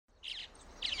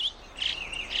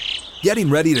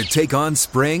Getting ready to take on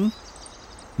spring?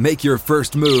 Make your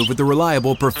first move with the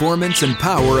reliable performance and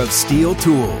power of Steel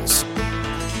tools.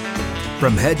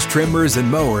 From hedge trimmers and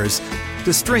mowers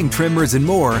to string trimmers and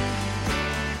more,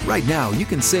 right now you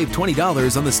can save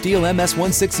 $20 on the Steel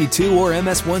MS-162 or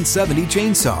MS-170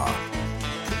 chainsaw.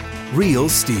 Real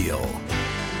Steel.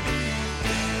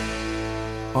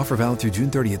 Offer valid through June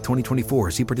 30th,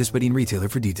 2024. See participating retailer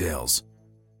for details.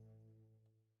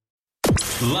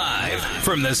 Live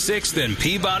from the 6th and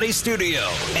Peabody Studio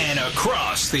and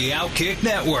across the Outkick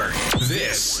Network,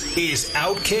 this is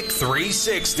Outkick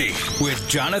 360 with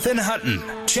Jonathan Hutton,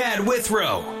 Chad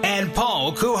Withrow, and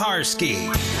Paul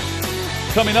Kuharsky.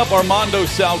 Coming up, Armando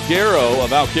Salguero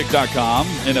of Outkick.com,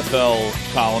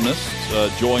 NFL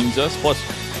columnist, joins us. Plus,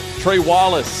 Trey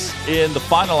Wallace in the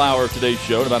final hour of today's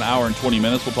show. In about an hour and 20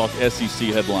 minutes, we'll talk SEC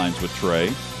headlines with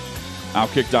Trey.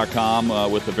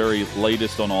 Outkick.com with the very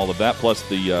latest on all of that, plus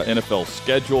the NFL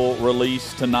schedule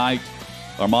release tonight.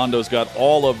 Armando's got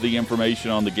all of the information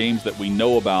on the games that we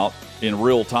know about in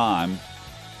real time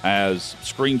as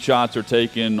screenshots are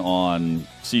taken on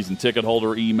season ticket holder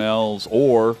emails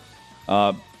or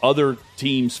other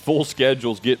teams' full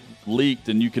schedules get leaked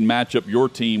and you can match up your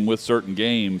team with certain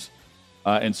games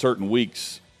in certain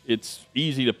weeks. It's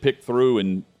easy to pick through,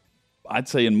 and I'd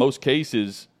say in most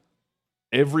cases,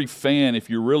 every fan, if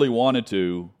you really wanted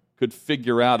to, could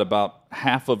figure out about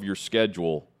half of your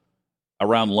schedule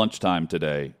around lunchtime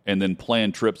today and then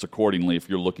plan trips accordingly if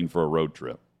you're looking for a road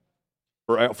trip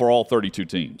for all 32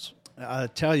 teams. I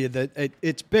tell you that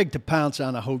it's big to pounce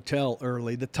on a hotel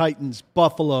early. The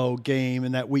Titans-Buffalo game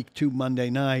in that Week 2 Monday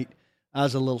night, I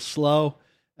was a little slow.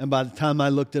 And by the time I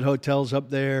looked at hotels up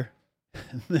there,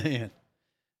 man,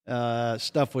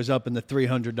 stuff was up in the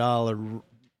 $300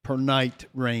 per night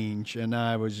range, and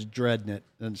I was dreading it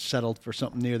and settled for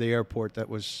something near the airport that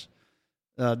was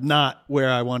not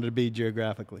where I wanted to be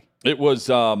geographically. It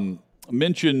was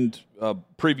mentioned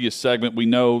previous segment. We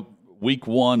know Week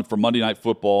 1 for Monday Night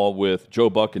Football with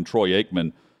Joe Buck and Troy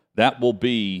Aikman, that will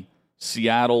be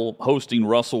Seattle hosting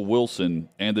Russell Wilson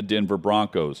and the Denver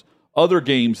Broncos. Other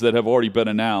games that have already been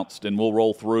announced, and we'll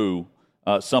roll through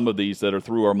some of these that are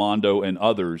through Armando and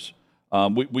others.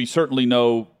 We certainly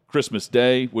know Christmas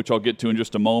Day, which I'll get to in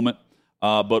just a moment.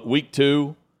 But Week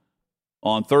 2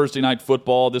 on Thursday Night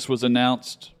Football, this was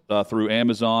announced through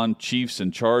Amazon, Chiefs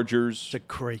and Chargers. It's a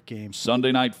great game.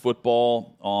 Sunday Night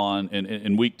Football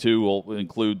in Week 2 will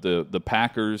include the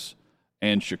Packers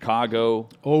and Chicago.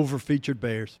 Over-featured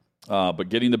Bears. But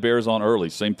getting the Bears on early,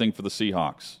 same thing for the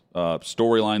Seahawks.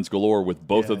 Storylines galore with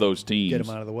both of those teams. Get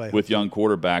them out of the way. With young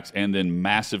quarterbacks, and then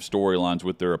massive storylines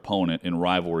with their opponent in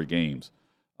rivalry games.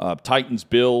 Titans,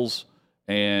 Bills,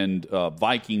 and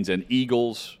Vikings and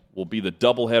Eagles will be the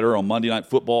doubleheader on Monday Night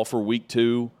Football for Week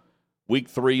 2. Week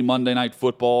 3, Monday Night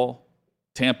Football,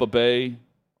 Tampa Bay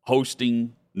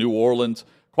hosting New Orleans.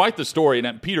 Quite the story,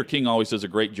 and Peter King always does a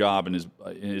great job in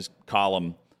his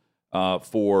column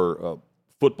for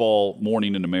Football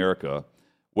Morning in America,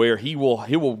 where he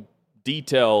will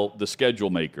detail the schedule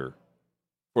maker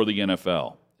for the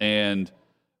NFL. And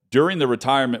during the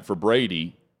retirement for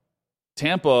Brady,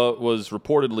 Tampa was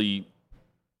reportedly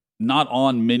not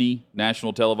on many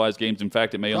national televised games. In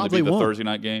fact, it may only be the Thursday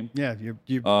night game. Yeah,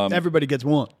 everybody gets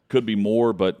one. Could be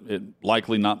more, but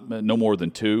likely no more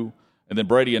than 2. And then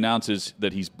Brady announces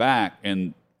that he's back,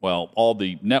 and, well, all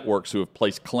the networks who have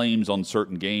placed claims on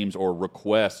certain games or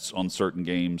requests on certain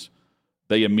games,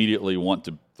 they immediately want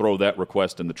to throw that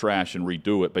request in the trash and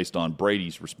redo it based on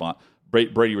Brady's response.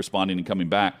 Brady responding and coming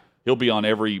back. He'll be on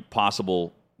every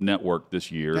possible network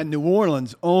this year. And New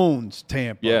Orleans owns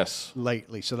Tampa –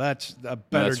 lately, so that's a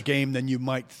better game than you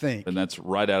might think. And that's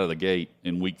right out of the gate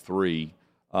in Week 3.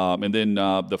 And then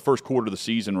the first quarter of the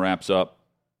season wraps up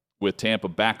with Tampa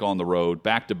back on the road,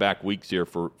 back-to-back weeks here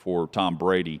for Tom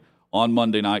Brady. On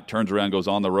Monday night, turns around, goes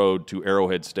on the road to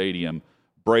Arrowhead Stadium.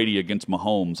 Brady against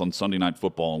Mahomes on Sunday Night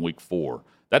Football in Week 4.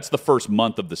 That's the first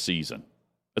month of the season.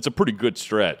 That's a pretty good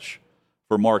stretch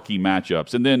for marquee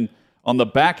matchups. And then on the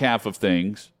back half of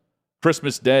things,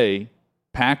 Christmas Day,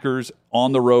 Packers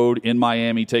on the road in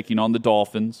Miami taking on the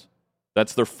Dolphins.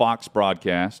 That's their Fox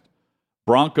broadcast.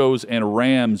 Broncos and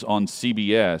Rams on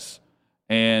CBS.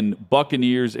 And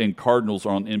Buccaneers and Cardinals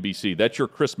are on NBC. That's your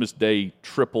Christmas Day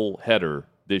triple header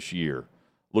this year.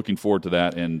 Looking forward to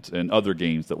that and other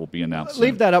games that will be announced soon.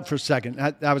 Leave that up for a second.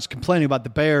 I was complaining about the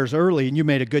Bears early, and you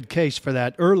made a good case for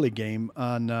that early game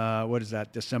on,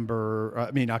 October.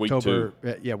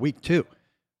 Week 2.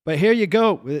 But here you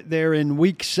go. They're in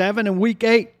Week 7 and Week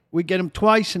 8. We get them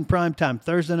twice in prime time,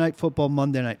 Thursday Night Football,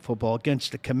 Monday Night Football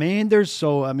against the Commanders.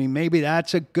 So, maybe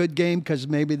that's a good game because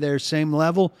maybe they're same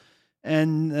level.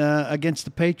 and against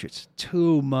the Patriots.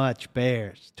 Too much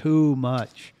Bears. Too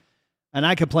much. And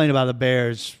I complain about the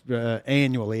Bears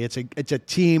annually. It's a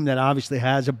team that obviously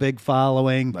has a big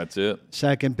following. That's it.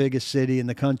 Second biggest city in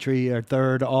the country, or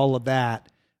third, all of that.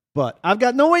 But I've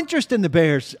got no interest in the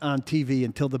Bears on TV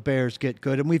until the Bears get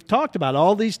good. And we've talked about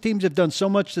all these teams have done so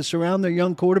much to surround their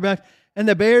young quarterback, and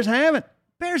the Bears haven't.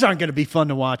 Bears aren't going to be fun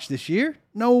to watch this year.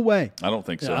 No way. I don't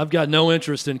think so. I've got no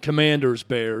interest in Commanders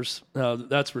Bears.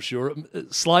 That's for sure.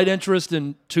 Slight interest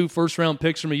in 2 first-round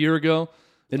picks from a year ago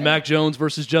in Mac Jones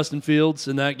versus Justin Fields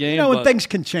in that game. And things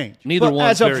can change. Neither but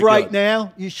one's as of very right good.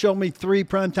 now, you show me 3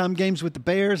 primetime games with the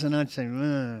Bears, and I'd say,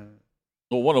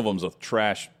 Well, one of them's a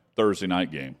trash Thursday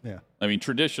night game. Yeah. I mean,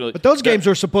 traditionally. But those games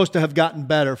are supposed to have gotten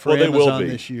better for they will Amazon be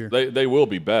this year. They will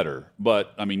be better,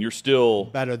 but I mean, you're still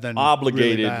Better than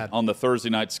obligated really bad. on the Thursday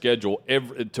night schedule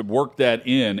to work that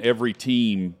in. Every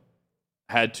team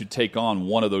had to take on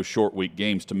one of those short week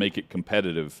games to make it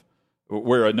competitive,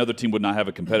 where another team would not have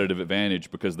a competitive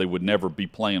advantage because they would never be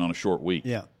playing on a short week.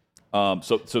 Yeah.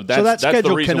 So that that's the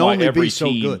schedule reason can why only every be so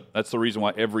team. good. That's the reason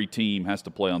why every team has to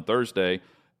play on Thursday.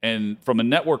 And from a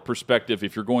network perspective,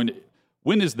 if you're going to,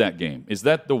 when is that game? Is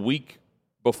that the week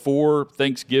before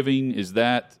Thanksgiving? Is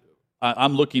that?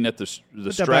 I'm looking at the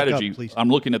strategy. Up, please. I'm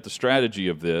looking at the strategy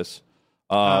of this.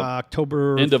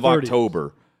 October End of 30th.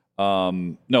 October.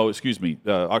 No, excuse me,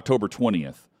 October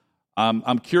 20th.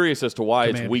 I'm curious as to why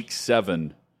Commanders. it's Week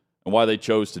 7 and why they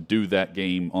chose to do that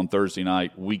game on Thursday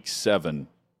night, Week 7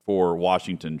 for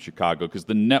Washington, Chicago. Because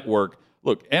the network,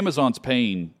 look, Amazon's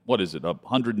paying what is it,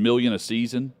 $100 million a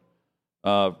season?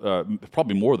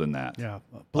 Probably more than that. Yeah.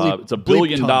 It's $1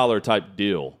 billion type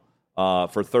deal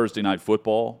for Thursday night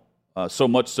football. So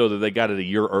much so that they got it a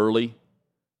year early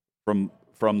from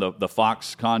the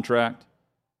Fox contract.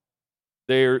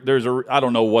 I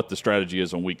don't know what the strategy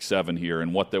is on Week 7 here,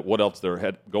 and what else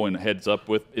they're going heads up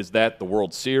with. Is that the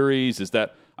World Series? Is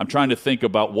that I'm trying to think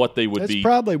about what they would be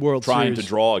probably World trying Series. to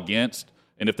draw against,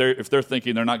 and if they're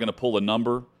thinking they're not going to pull a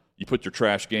number, you put your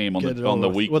trash game on the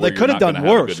week. Well, where they could you're have not done gonna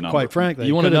have a worse, good number. quite frankly.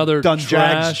 You want Could have another done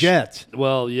trash Jags Jets?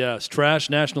 Well, yes, trash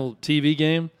national TV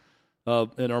game.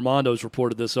 And Armando's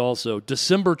reported this also.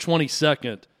 December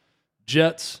 22nd,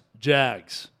 Jets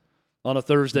Jags on a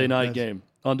Thursday night game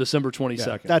on December 22nd.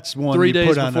 Yeah, that's one 3 you days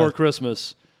put on before a-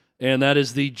 Christmas, and that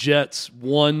is the Jets'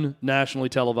 one nationally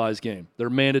televised game. Their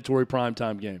mandatory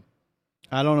primetime game.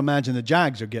 I don't imagine the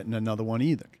Jags are getting another one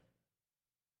either.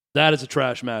 That is a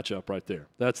trash matchup right there.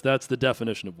 That's the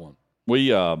definition of one.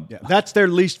 Yeah, that's their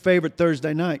least favorite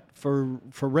Thursday night for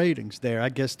ratings there. I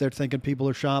guess they're thinking people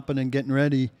are shopping and getting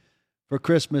ready for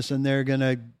Christmas, and they're going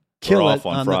to kill off it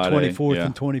on on Friday, the 24th yeah.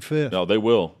 and 25th. No, they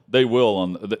will. They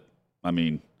will.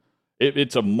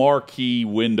 It's a marquee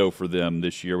window for them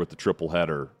this year with the triple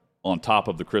header on top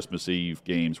of the Christmas Eve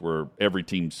games, where every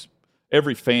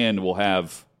fan will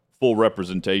have full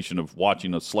representation of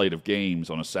watching a slate of games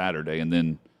on a Saturday, and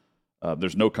then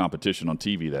there's no competition on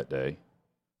TV that day.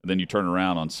 And then you turn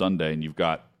around on Sunday and you've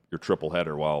got your triple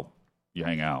header while you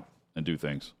hang out and do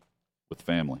things with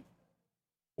family.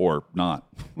 Or not.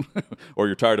 Or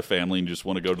you're tired of family and you just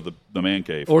want to go to the man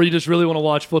cave. Or you just really want to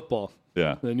watch football.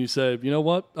 Yeah. And you say, you know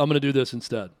what? I'm going to do this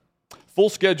instead. Full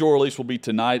schedule release will be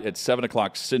tonight at 7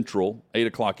 o'clock Central, 8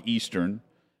 o'clock Eastern.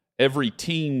 Every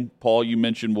team, Paul, you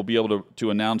mentioned, will be able to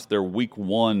announce their Week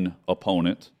 1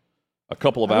 opponent a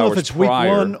couple of I don't know hours if it's prior.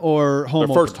 Week 1 or home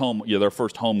their first opener. their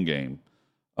first home game.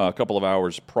 A couple of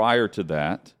hours prior to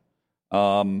that.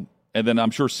 And then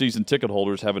I'm sure season ticket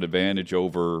holders have an advantage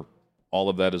over all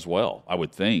of that as well, I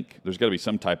would think. There's got to be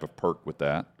some type of perk with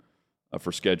that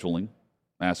for scheduling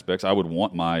aspects. I would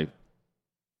want my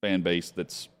fan base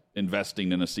that's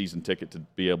investing in a season ticket to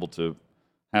be able to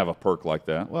have a perk like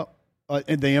that. Well,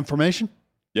 and the information?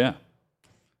 Yeah.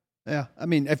 Yeah. I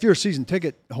mean, if you're a season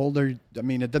ticket holder, I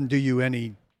mean, it doesn't do you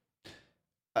any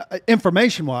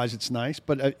information-wise, it's nice,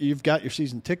 but you've got your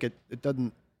season ticket. It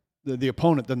doesn't. The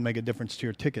opponent doesn't make a difference to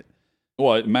your ticket.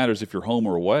 Well, it matters if you're home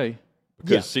or away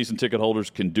because Yeah. season ticket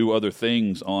holders can do other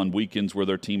things on weekends where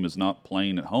their team is not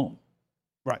playing at home.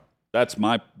 Right.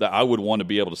 I would want to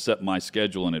be able to set my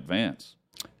schedule in advance.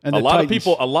 And a the lot Titans-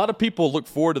 of people look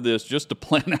forward to this just to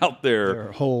plan out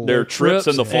their whole- trips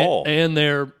in the fall. and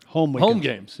their Home home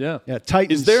weekends. games. Yeah. Yeah,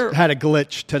 Titans Is there- had a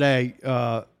glitch today.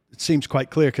 It seems quite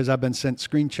clear because I've been sent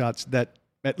screenshots that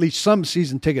at least some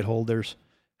season ticket holders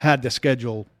had the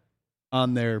schedule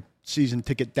on their season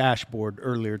ticket dashboard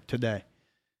earlier today,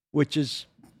 which is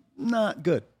not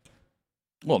good.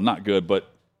 Well, not good, but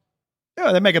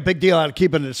Yeah, they make a big deal out of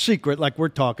keeping it a secret like we're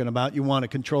talking about. You want to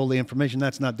control the information.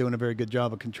 That's not doing a very good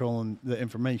job of controlling the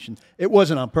information. It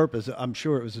wasn't on purpose. I'm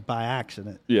sure it was by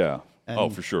accident. yeah.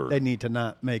 And for sure. They need to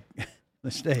not make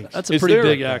mistakes. That's a pretty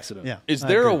big accident. Yeah. Is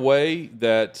there a way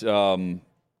that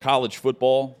college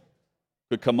football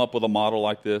could come up with a model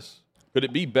like this? Could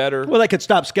it be better? Well, they could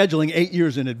stop scheduling 8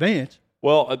 years in advance.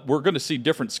 Well, we're going to see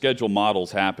different schedule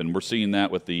models happen. We're seeing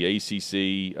that with the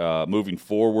ACC moving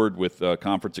forward with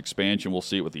conference expansion. We'll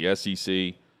see it with the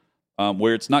SEC,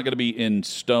 where it's not going to be in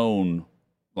stone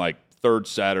like third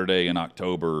Saturday in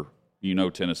October.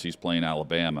 Tennessee's playing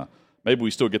Alabama. Maybe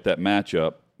we still get that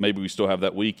matchup. Maybe we still have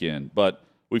that weekend. But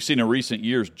we've seen in recent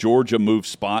years Georgia move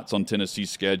spots on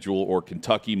Tennessee's schedule or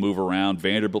Kentucky move around.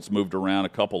 Vanderbilt's moved around a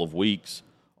couple of weeks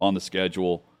on the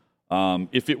schedule.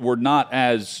 If it were not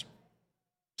as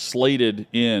slated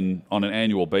in on an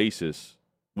annual basis,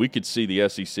 we could see the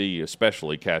SEC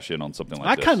especially cash in on something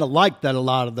like this. I kind of like that a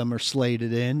lot of them are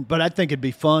slated in, but I think it'd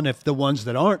be fun if the ones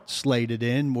that aren't slated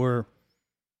in were,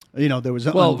 there was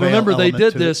an remember they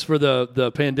did to this it. for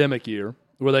the pandemic year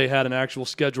where they had an actual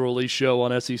schedule release show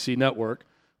on SEC Network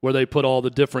where they put all the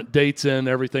different dates in,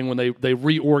 everything when they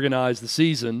reorganized the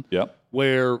season. Yep.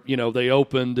 Where, they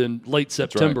opened in late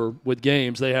September with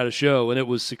games. They had a show, and it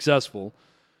was successful.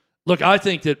 Look, I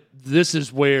think that this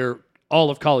is where all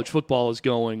of college football is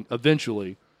going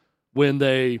eventually when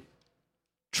they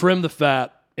trim the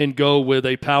fat and go with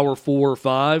a Power 4 or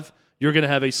 5. You're going to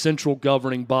have a central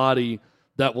governing body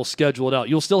that will schedule it out.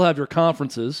 You'll still have your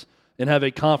conferences and have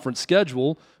a conference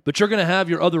schedule, but you're going to have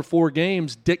your other 4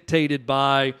 games dictated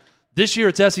by this year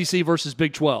it's SEC versus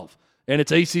Big 12, and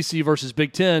it's ACC versus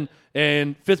Big 10,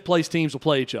 and fifth-place teams will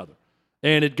play each other.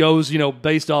 And it goes,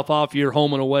 based off year,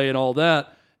 home and away and all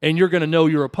that, and you're going to know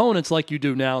your opponents like you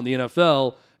do now in the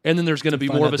NFL, and then there's going to be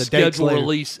more of a schedule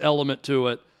release element to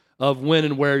it of when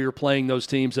and where you're playing those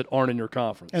teams that aren't in your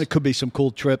conference. And it could be some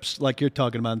cool trips like you're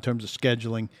talking about in terms of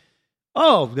scheduling.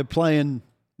 Oh, they're playing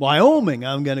Wyoming.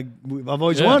 I've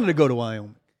always wanted to go to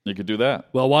Wyoming. You could do that.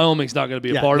 Well, Wyoming's not going to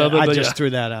be a part of it. I but just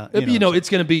threw that out. It's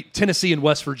going to be Tennessee and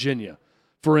West Virginia,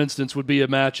 for instance, would be a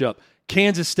matchup.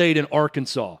 Kansas State and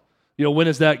Arkansas. When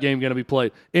is that game going to be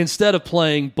played? Instead of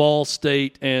playing Ball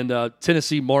State and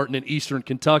Tennessee Martin and Eastern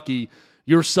Kentucky,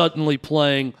 you're suddenly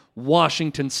playing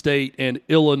Washington State and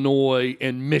Illinois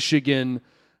and Michigan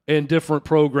and different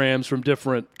programs from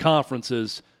different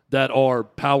conferences that are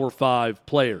Power 5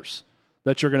 players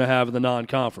that you're going to have in the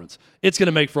non-conference. It's going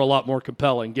to make for a lot more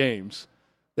compelling games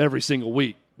every single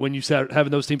week when you start having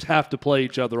those teams have to play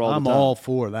each other all the time. I'm all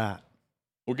for that.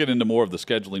 We'll get into more of the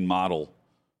scheduling model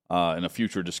in a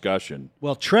future discussion.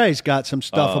 Well, Trey's got some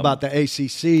stuff about the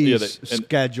ACC's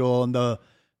schedule and they're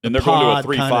going to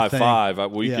a 3-5-5. Kind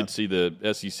of we could see the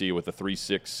SEC with a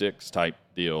 3-6-6 type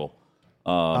deal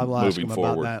moving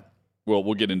forward. About that. Well,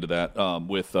 we'll get into that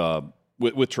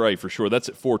with Trey for sure. That's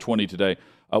at 4:20 today.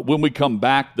 When we come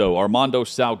back, though, Armando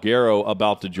Salguero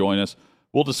about to join us.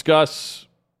 We'll discuss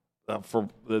for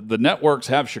the networks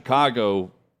have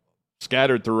Chicago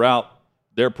scattered throughout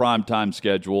their primetime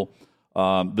schedule.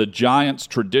 The Giants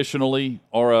traditionally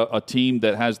are a team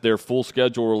that has their full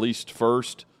schedule released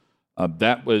first.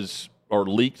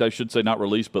 Leaked, I should say, not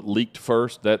released, but leaked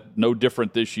first. That no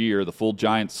different this year. The full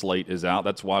Giants slate is out.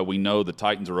 That's why we know the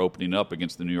Titans are opening up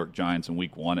against the New York Giants in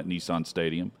Week 1 at Nissan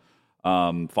Stadium,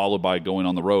 followed by going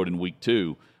on the road in Week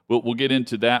 2. We'll get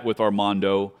into that with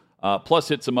Armando, plus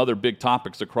hit some other big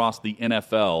topics across the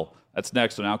NFL. That's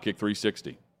next on Outkick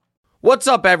 360. What's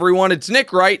up, everyone? It's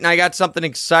Nick Wright, and I got something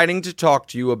exciting to talk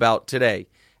to you about today.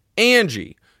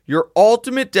 Angie, your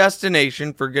ultimate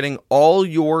destination for getting all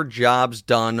your jobs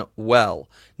done well.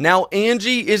 Now,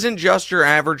 Angie isn't just your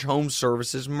average home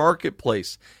services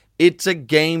marketplace. It's a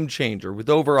game changer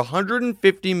with over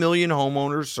 150 million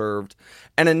homeowners served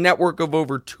and a network of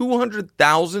over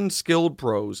 200,000 skilled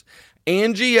pros.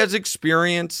 Angie has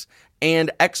experience and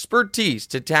expertise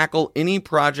to tackle any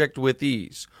project with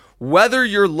ease. Whether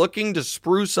you're looking to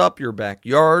spruce up your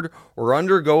backyard or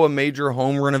undergo a major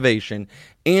home renovation,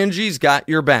 Angie's got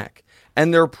your back.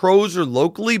 And their pros are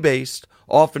locally based,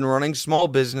 often running small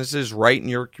businesses right in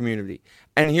your community.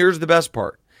 And here's the best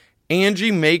part. Angie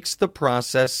makes the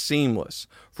process seamless.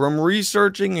 From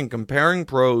researching and comparing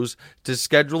pros to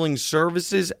scheduling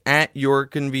services at your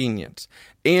convenience.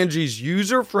 Angie's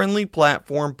user-friendly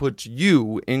platform puts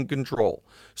you in control.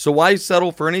 So why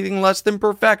settle for anything less than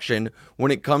perfection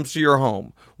when it comes to your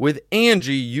home? With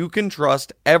Angie, you can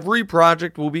trust every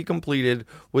project will be completed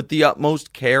with the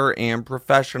utmost care and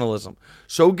professionalism.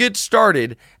 So get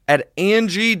started at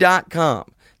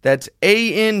Angie.com. That's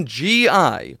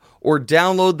ANGI. Or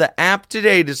download the app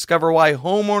today to discover why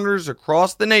homeowners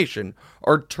across the nation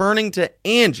are turning to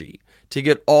Angie to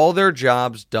get all their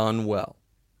jobs done well.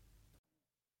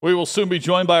 We will soon be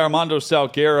joined by Armando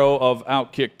Salguero of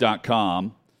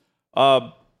Outkick.com.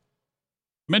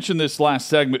 Mentioned this last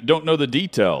segment, don't know the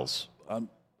details.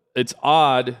 It's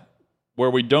odd where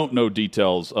we don't know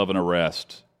details of an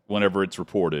arrest whenever it's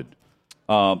reported.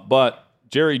 But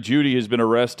Jerry Jeudy has been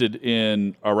arrested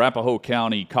in Arapahoe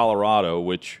County, Colorado,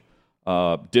 which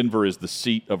Denver is the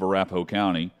seat of Arapahoe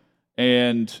County.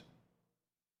 And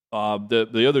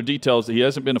the other details, he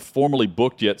hasn't been formally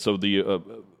booked yet, so the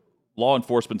law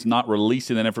enforcement's not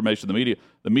releasing that information to the media.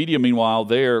 The media, meanwhile,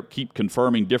 keep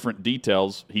confirming different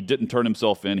details. He didn't turn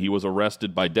himself in. He was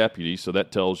arrested by deputies, so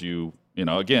that tells you,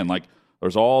 again, like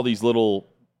there's all these little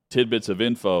tidbits of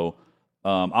info.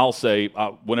 I'll say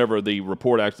whenever the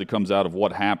report actually comes out of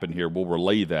what happened here, we'll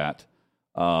relay that.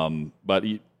 But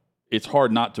it's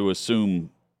hard not to assume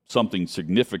something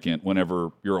significant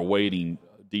whenever you're awaiting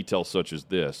details such as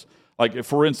this. Like,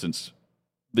 for instance,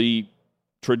 the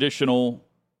traditional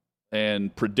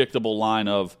and predictable line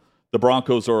of the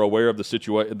Broncos are aware of the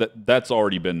situation, that's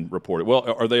already been reported. Well,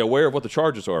 are they aware of what the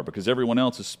charges are? Because everyone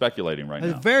else is speculating right now.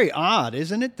 It's very odd,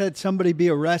 isn't it, that somebody be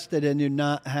arrested and you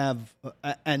not have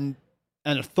and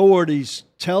authorities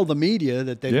tell the media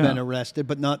that they've been arrested,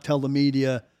 but not tell the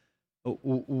media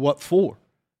what for.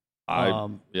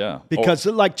 Because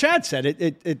like Chad said,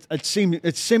 it's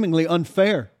seemingly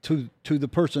unfair to the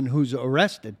person who's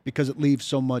arrested because it leaves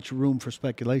so much room for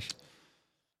speculation.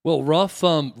 Well,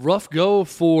 rough go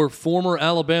for former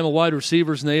Alabama wide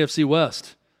receivers in the AFC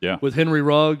West. Yeah. With Henry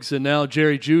Ruggs and now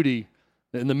Jerry Jeudy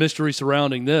and the mystery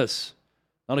surrounding this.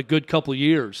 Not a good couple of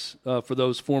years for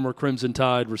those former Crimson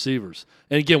Tide receivers.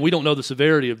 And again, we don't know the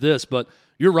severity of this, but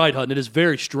you're right, Hutton. It is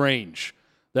very strange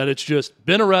that it's just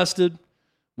been arrested,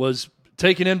 was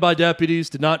taken in by deputies,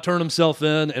 did not turn himself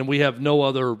in, and we have no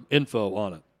other info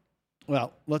on it.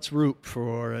 Well, let's root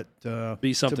for it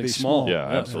be something to be small. Yeah,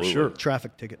 absolutely. For sure.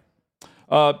 Traffic ticket.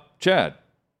 Chad,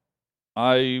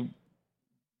 when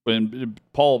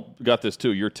Paul got this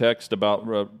too, your text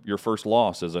about your first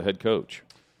loss as a head coach.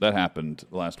 That happened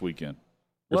last weekend.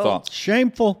 Your thoughts?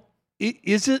 Shameful.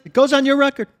 Is it? It goes on your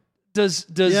record. Does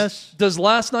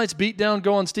last night's beatdown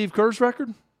go on Steve Kerr's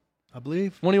record? I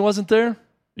believe. When he wasn't there?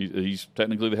 He's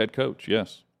technically the head coach,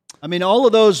 yes. I mean, all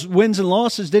of those wins and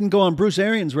losses didn't go on Bruce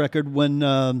Arians' record when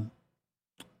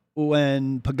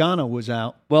Pagano was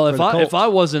out. Well, if I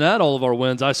wasn't at all of our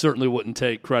wins, I certainly wouldn't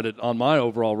take credit on my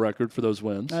overall record for those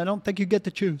wins. I don't think you get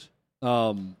to choose.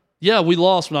 Yeah, we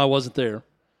lost when I wasn't there.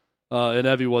 And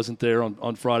Evie wasn't there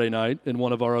on Friday night, and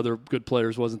one of our other good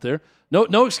players wasn't there.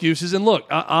 No excuses. And look,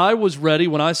 I was ready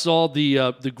when I saw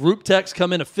the group text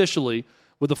come in officially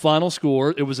with the final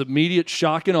score. It was immediate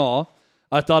shock and awe.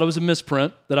 I thought it was a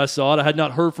misprint that I saw it. I had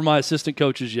not heard from my assistant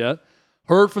coaches yet.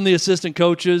 Heard from the assistant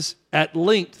coaches at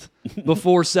length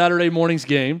before Saturday morning's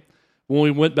game when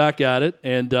we went back at it.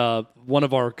 And one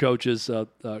of our coaches,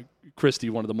 Christy,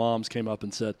 one of the moms, came up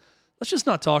and said, let's just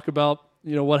not talk about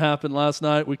what happened last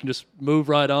night. We can just move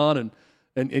right on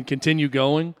and continue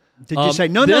going. Did you say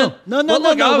no?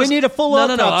 We need a full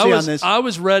autopsy on this. I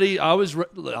was ready. I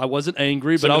wasn't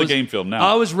angry, but I was game film now.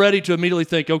 I was ready to immediately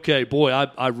think, okay, boy,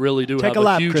 I really do have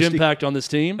a huge impact on this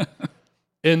team.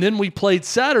 And then we played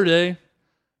Saturday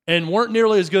and weren't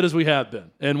nearly as good as we have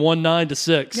been, and won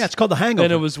 9-6. Yeah, it's called the hangover.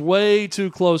 And it was way too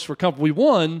close for comfort. We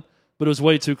won, but it was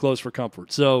way too close for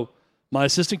comfort. So my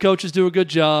assistant coaches do a good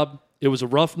job. It was a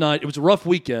rough night. It was a rough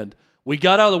weekend. We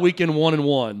got out of the weekend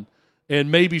 1-1,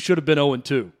 and maybe should have been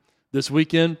 0-2. This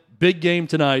weekend, big game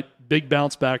tonight, big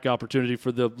bounce back opportunity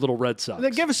for the little Red Sox.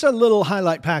 Give us a little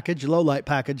highlight package, low light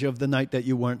package of the night that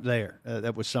you weren't there.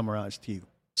 That was summarized to you.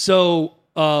 So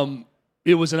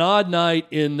it was an odd night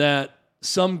in that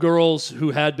some girls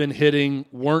who had been hitting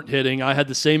weren't hitting. I had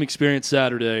the same experience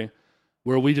Saturday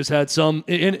where we just had some,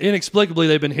 inexplicably,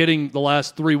 they've been hitting the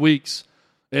last 3 weeks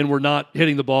and were not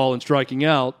hitting the ball and striking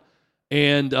out.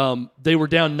 And they were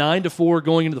down 9-4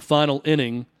 going into the final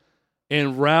inning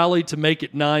and rallied to make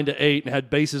it 9-8 and had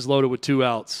bases loaded with 2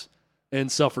 outs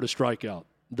and suffered a strikeout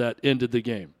that ended the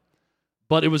game.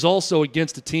 But it was also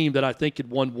against a team that I think had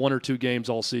won 1 or 2 games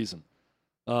all season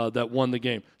that won the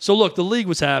game. So, look, the league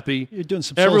was happy. You're doing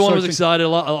some everyone was excited.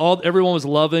 Everyone was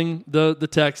loving the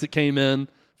text that came in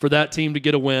for that team to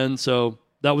get a win. So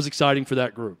that was exciting for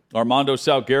that group. Armando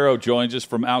Salguero joins us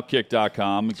from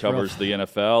Outkick.com. He covers the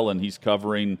NFL, and he's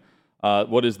covering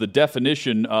what is the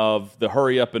definition of the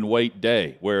hurry up and wait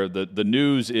day, where the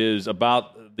news is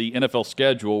about the NFL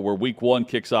schedule, where Week 1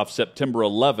 kicks off September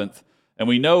 11th. And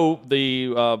we know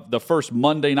the first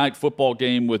Monday night football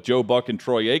game with Joe Buck and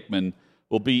Troy Aikman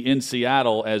will be in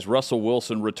Seattle as Russell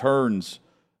Wilson returns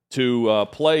to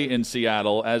play in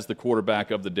Seattle as the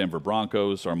quarterback of the Denver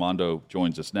Broncos. Armando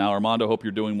joins us now. Armando, hope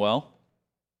you're doing well.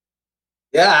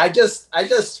 Yeah, I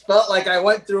just felt like I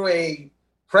went through a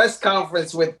press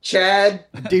conference with Chad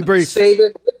Debrief.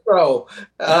 Saban Withrow,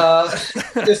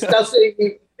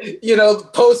 discussing,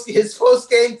 his post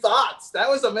game thoughts. That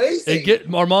was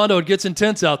amazing. Armando, it gets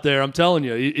intense out there. I'm telling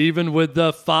you, even with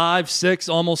the 5, 6,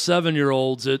 almost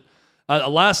 7-year-olds.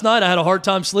 Last night I had a hard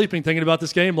time sleeping thinking about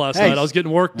this game last night. I was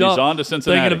getting worked up. He's on to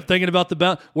Cincinnati. Thinking about the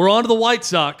bounce. We're on to the White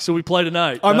Sox, so we play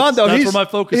tonight. Armando, that's where my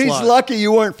focus he's lies. lucky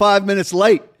you weren't 5 minutes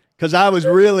late because I was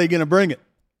really going to bring it.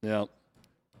 Yeah.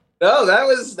 No, that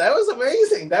was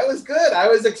amazing. That was good. I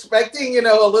was expecting, a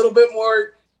little bit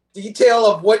more detail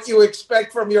of what you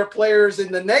expect from your players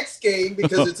in the next game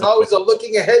because it's always a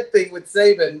looking ahead thing with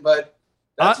Saban, but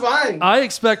that's fine. I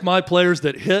expect my players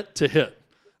that hit to hit.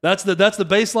 That's the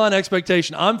baseline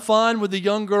expectation. I'm fine with the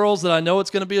young girls that I know it's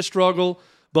going to be a struggle,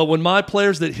 but when my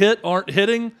players that hit aren't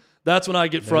hitting, that's when I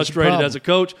get frustrated as a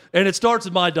coach. And it starts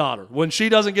with my daughter. When she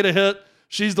doesn't get a hit,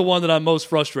 she's the one that I'm most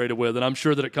frustrated with, and I'm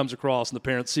sure that it comes across and the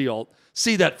parents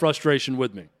see that frustration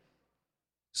with me.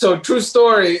 So true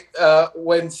story,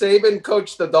 when Saban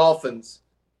coached the Dolphins,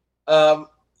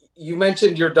 you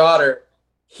mentioned your daughter.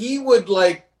 He would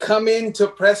come into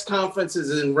press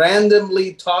conferences and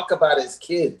randomly talk about his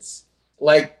kids,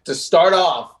 to start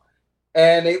off.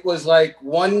 And it was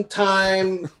one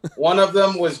time one of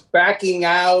them was backing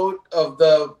out of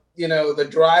the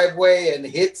driveway and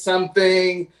hit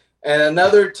something. And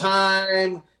another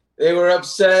time they were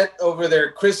upset over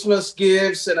their Christmas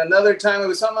gifts. And another time it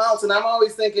was something else. And I'm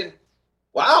always thinking,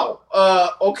 wow,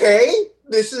 okay,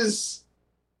 this is,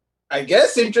 I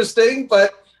guess, interesting,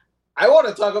 but I want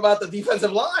to talk about the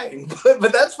defensive line,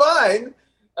 but that's fine.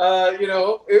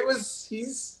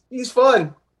 He's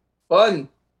fun.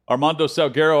 Armando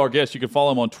Salguero, our guest, you can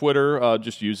follow him on Twitter.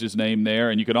 Just use his name there.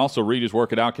 And you can also read his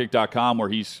work at Outkick.com where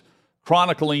he's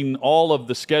chronicling all of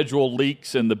the schedule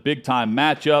leaks and the big-time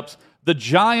matchups. The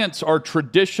Giants are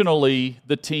traditionally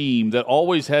the team that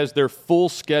always has their full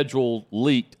schedule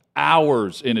leaked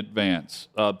hours in advance,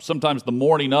 sometimes the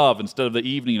morning of instead of the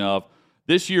evening of.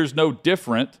 This year's no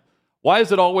different. Why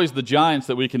is it always the Giants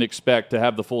that we can expect to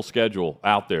have the full schedule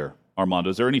out there,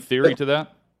 Armando? Is there any theory to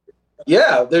that?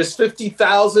 Yeah, there's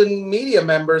 50,000 media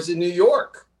members in New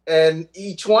York, and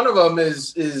each one of them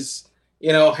is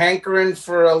hankering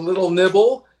for a little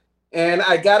nibble. And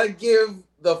I got to give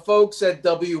the folks at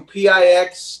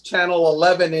WPIX Channel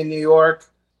 11 in New York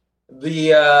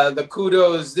the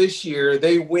kudos this year.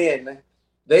 They win.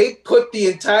 They put the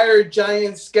entire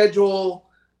Giants schedule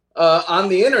on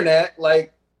the internet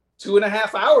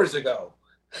 2.5 hours ago,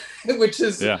 which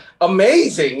is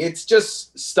amazing. It's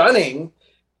just stunning.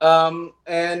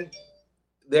 And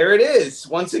there it is.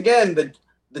 Once again,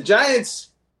 the Giants,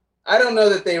 I don't know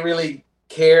that they really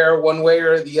care one way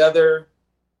or the other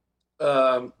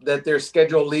that their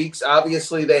schedule leaks.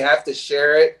 Obviously, they have to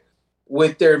share it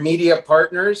with their media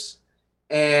partners.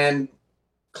 And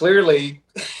clearly,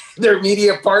 their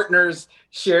media partners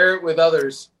share it with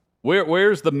others.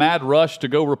 Where's the mad rush to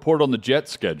go report on the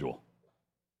Jets schedule?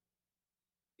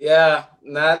 Yeah,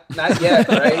 not yet,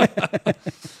 right?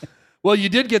 Well, you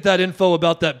did get that info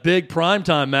about that big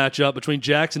primetime matchup between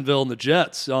Jacksonville and the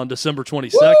Jets on December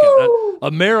 22nd.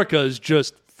 America is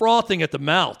just frothing at the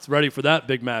mouth, ready for that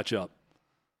big matchup.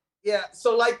 Yeah,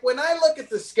 so when I look at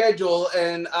the schedule,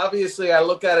 and obviously I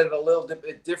look at it a little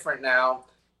bit different now.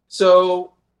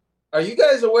 So are you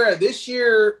guys aware this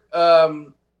year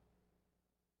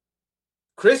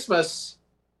Christmas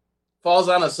falls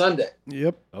on a Sunday?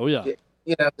 Yep. Oh, yeah.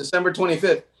 December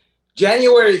 25th.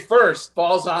 January 1st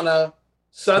falls on a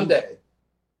Sunday.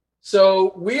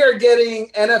 So we are getting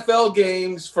NFL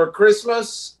games for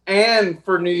Christmas and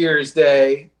for New Year's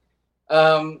Day.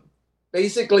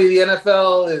 Basically, the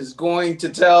NFL is going to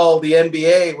tell the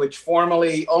NBA, which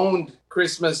formerly owned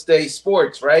Christmas Day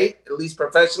sports, right? At least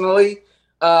professionally,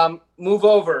 move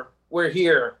over. We're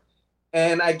here.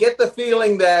 And I get the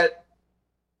feeling that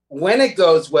when it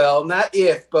goes well, not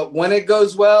if, but when it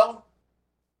goes well,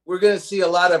 we're going to see a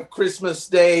lot of Christmas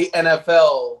Day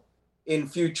NFL in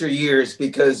future years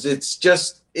because it's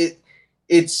just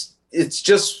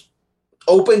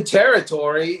open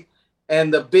territory,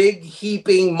 and the big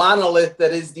heaping monolith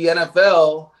that is the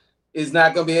NFL is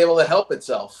not going to be able to help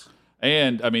itself.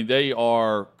 And, I mean, they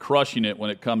are crushing it when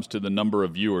it comes to the number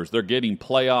of viewers. They're getting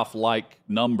playoff-like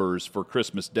numbers for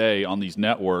Christmas Day on these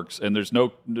networks, and there's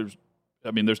no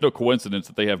coincidence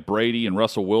that they have Brady and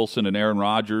Russell Wilson and Aaron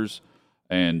Rodgers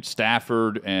and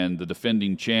Stafford and the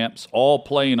defending champs all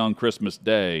playing on Christmas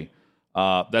Day.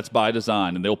 That's by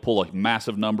design, and they'll pull a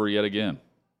massive number yet again.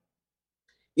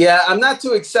 Yeah, I'm not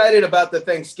too excited about the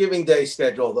Thanksgiving Day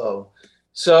schedule, though.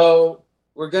 So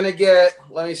we're going to get,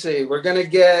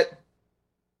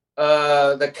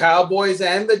 the Cowboys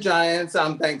and the Giants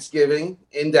on Thanksgiving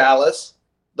in Dallas.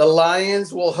 The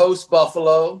Lions will host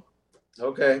Buffalo.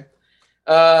 Okay.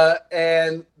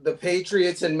 And the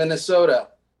Patriots in Minnesota.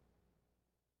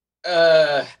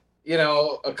 A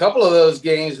couple of those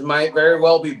games might very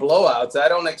well be blowouts. I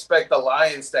don't expect the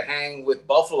Lions to hang with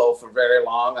Buffalo for very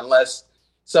long unless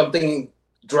something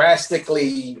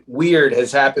drastically weird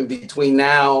has happened between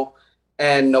now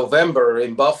and November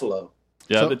in Buffalo.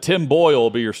 Yeah, the Tim Boyle will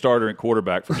be your starter and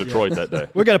quarterback for Detroit that day.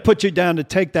 We're going to put you down to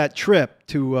take that trip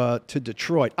to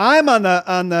Detroit. I'm on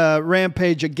the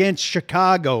rampage against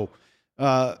Chicago,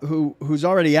 who's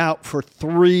already out for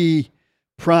 3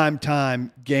 primetime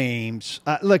games.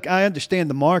 Look, I understand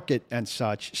the market and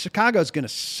such. Chicago's going to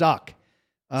suck,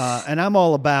 and I'm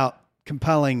all about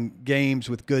compelling games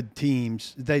with good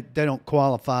teams. They don't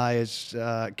qualify as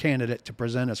a candidate to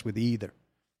present us with either.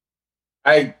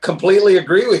 I completely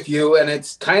agree with you, and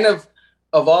it's kind of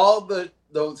all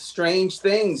those strange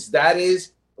things, that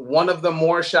is one of the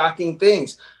more shocking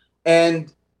things.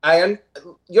 And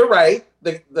you're right,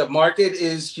 the market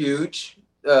is huge.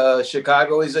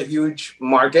 Chicago is a huge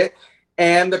market,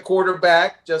 and the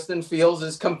quarterback, Justin Fields,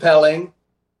 is compelling.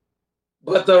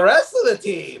 But the rest of the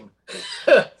team,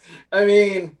 I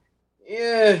mean,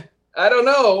 yeah, I don't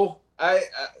know.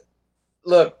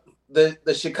 Look,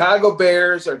 the Chicago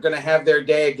Bears are going to have their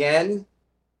day again,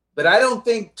 but I don't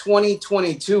think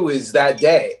 2022 is that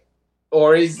day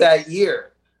or is that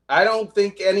year. I don't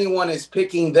think anyone is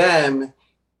picking them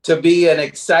to be an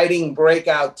exciting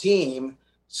breakout team.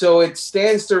 So it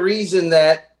stands to reason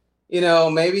that,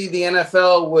 maybe the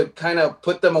NFL would kind of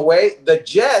put them away. The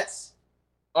Jets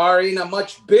are in a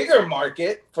much bigger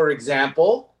market, for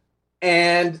example,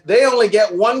 and they only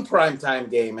get one primetime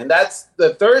game, and that's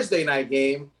the Thursday night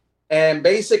game. And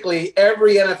basically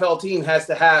every NFL team has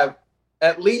to have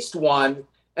at least one,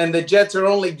 and the Jets are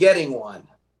only getting one.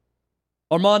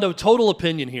 Armando, total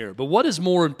opinion here, but what is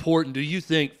more important, do you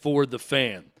think, for the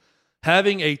fan?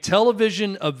 Having a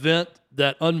television event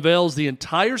that unveils the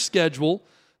entire schedule,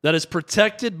 that is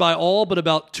protected by all but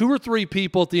about 2 or 3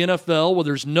 people at the NFL, where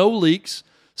there's no leaks,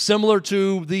 similar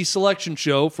to the selection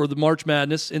show for the March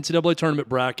Madness NCAA tournament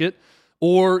bracket,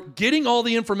 or getting all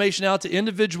the information out to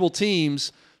individual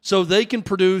teams so they can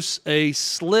produce a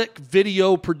slick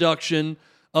video production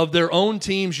of their own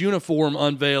team's uniform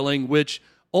unveiling, which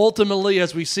ultimately,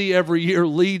 as we see every year,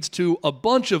 leads to a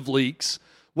bunch of leaks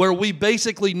where we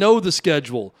basically know the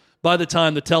schedule by the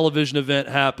time the television event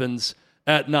happens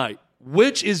at night.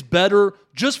 Which is better,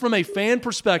 just from a fan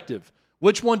perspective?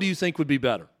 Which one do you think would be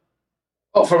better?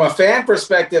 Oh, from a fan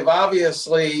perspective,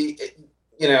 obviously,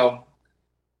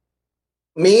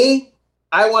 me,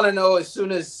 I want to know as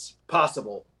soon as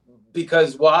possible.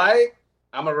 Because why?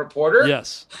 I'm a reporter.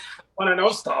 Yes. I want to know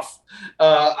stuff.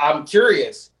 I'm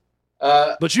curious.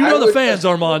 But you know the fans,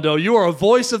 Armando. You are a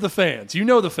voice of the fans. You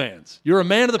know the fans. You're a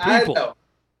man of the people.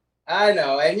 I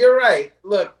know. And you're right.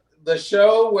 Look, the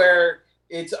show where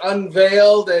it's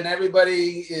unveiled and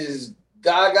everybody is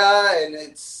gaga and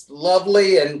it's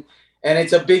lovely and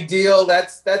it's a big deal,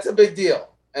 that's a big deal.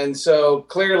 And so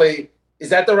clearly, is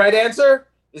that the right answer?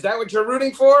 Is that what you're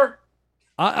rooting for?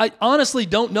 I honestly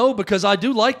don't know, because I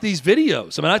do like these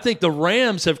videos. I mean, I think the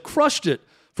Rams have crushed it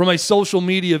from a social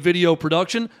media video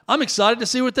production. I'm excited to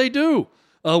see what they do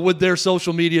with their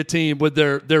social media team, with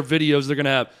their videos they're going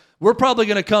to have. We're probably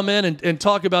going to come in and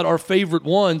talk about our favorite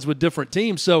ones with different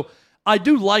teams. So I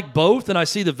do like both, and I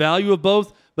see the value of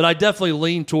both, but I definitely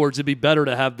lean towards it'd be better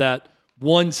to have that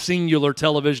one singular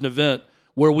television event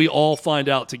where we all find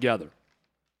out together.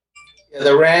 Yeah,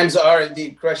 the Rams are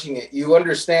indeed crushing it. You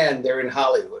understand they're in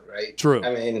Hollywood, right? True.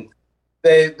 I mean,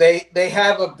 they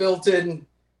have a built-in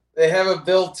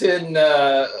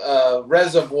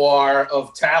reservoir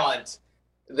of talent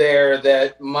there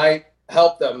that might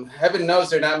help them. Heaven knows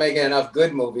they're not making enough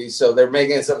good movies, so they're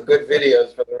making some good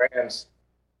videos for the Rams.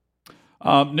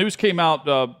 News came out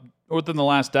within the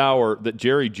last hour that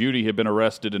Jerry Jeudy had been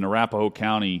arrested in Arapahoe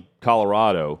County,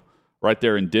 Colorado, right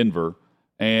there in Denver.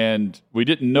 And we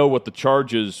didn't know what the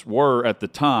charges were at the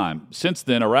time. Since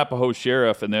then, Arapahoe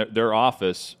Sheriff and their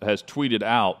office has tweeted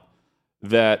out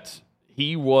that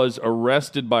he was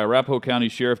arrested by Arapahoe County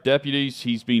Sheriff deputies.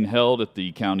 He's being held at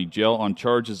the county jail on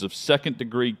charges of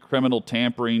second-degree criminal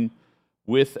tampering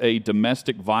with a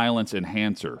domestic violence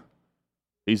enhancer.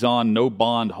 He's on no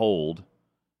bond hold,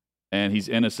 and he's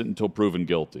innocent until proven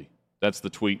guilty. That's the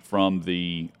tweet from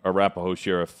the Arapahoe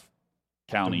Sheriff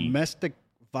County domestic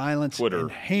violence Twitter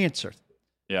enhancer.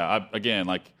 Yeah,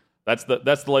 that's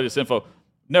the latest info.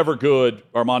 Never good,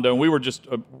 Armando. And we were just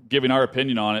giving our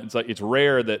opinion on it. It's like it's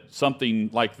rare that something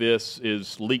like this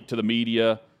is leaked to the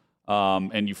media.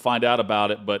 and you find out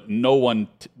about it, but no one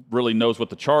really knows what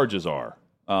the charges are.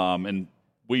 And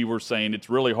we were saying it's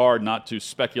really hard not to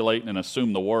speculate and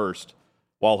assume the worst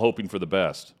while hoping for the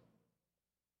best.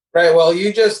 Right. Well,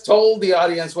 you just told the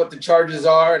audience what the charges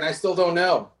are, and I still don't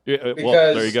know. Yeah,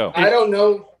 well, there you go. I don't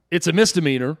know. It's a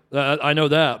misdemeanor. I know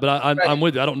that, but I'm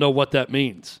with you. I don't know what that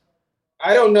means.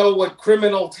 I don't know what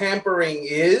criminal tampering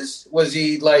is. Was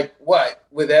he like what,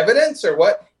 with evidence or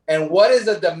what? And what is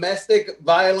a domestic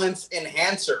violence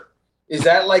enhancer? Is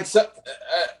that like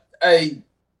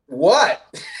what?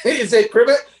 Is it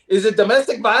criminal? Is it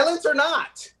domestic violence or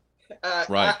not?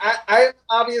 Right. I'm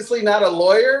obviously not a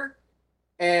lawyer,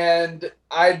 and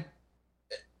I'm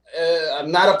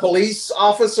not a police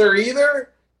officer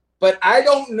either, but I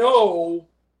don't know.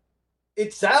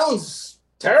 It sounds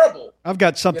terrible. I've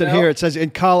got something here. It says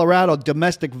in Colorado,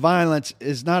 domestic violence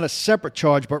is not a separate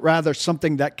charge, but rather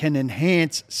something that can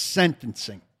enhance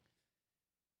sentencing.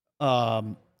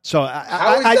 So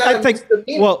I think,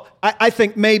 well, I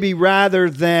think maybe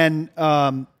rather than,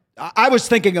 I was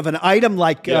thinking of an item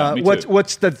like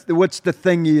what's the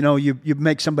thing, you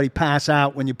make somebody pass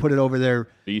out when you put it over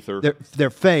their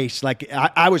face. Like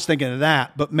I was thinking of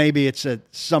that, but maybe it's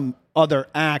some other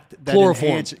act that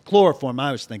chloroform.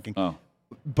 I was thinking. Oh.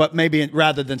 But maybe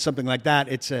rather than something like that,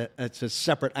 it's a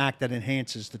separate act that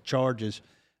enhances the charges.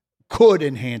 Could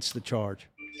enhance the charge.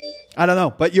 I don't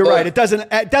know, but you're right. It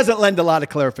doesn't lend a lot of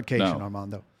clarification,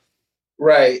 Armando.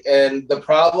 Right, and the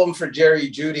problem for Jerry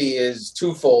Jeudy is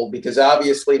twofold, because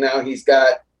obviously now he's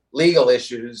got legal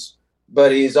issues,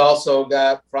 but he's also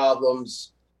got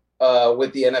problems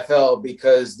with the NFL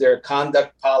because their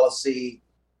conduct policy,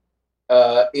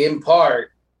 in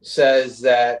part, says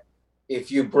that if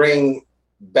you bring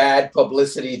bad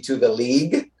publicity to the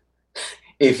league,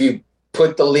 if you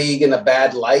put the league in a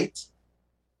bad light,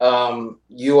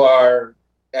 you are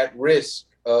at risk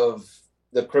of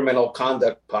the criminal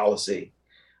conduct policy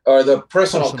or the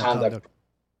personal conduct.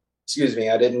 Excuse me,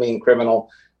 I didn't mean criminal.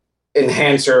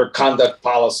 Enhancer conduct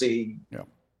policy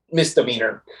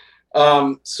misdemeanor.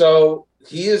 So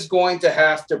he is going to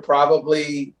have to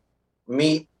probably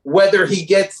meet whether he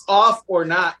gets off or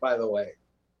not, by the way.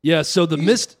 Yeah, so the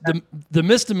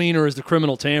misdemeanor is the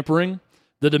criminal tampering.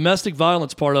 The domestic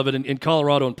violence part of it in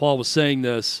Colorado, and Paul was saying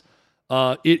this,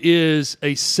 it is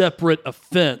a separate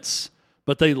offense,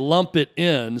 but they lump it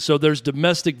in. So there's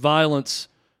domestic violence,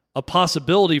 a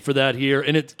possibility for that here.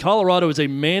 And Colorado is a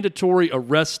mandatory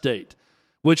arrest state,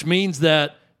 which means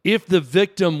that if the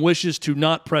victim wishes to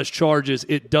not press charges,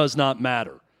 it does not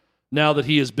matter now that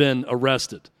he has been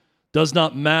arrested. Does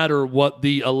not matter what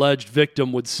the alleged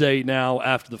victim would say now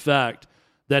after the fact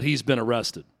that he's been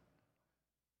arrested.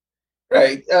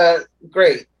 Right.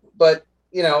 Great. But,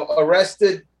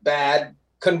 arrested, bad,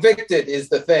 convicted is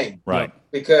the thing. Right.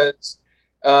 Because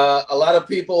a lot of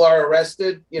people are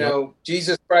arrested.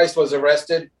 Jesus Christ was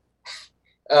arrested.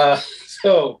 I've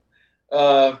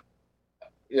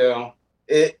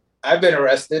been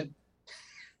arrested.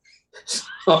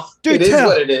 So it is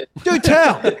what it is. Do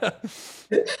tell.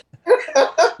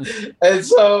 And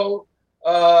so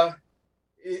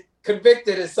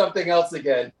convicted is something else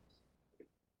again.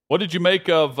 What did you make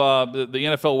of the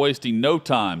NFL wasting no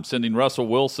time sending Russell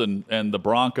Wilson and the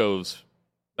Broncos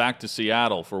back to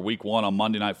Seattle for Week 1 on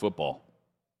Monday Night Football?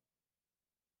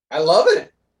 I love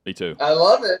it. Me too. I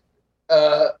love it.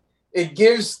 It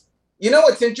gives –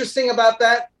 what's interesting about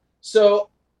that? So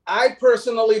I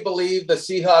personally believe the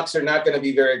Seahawks are not going to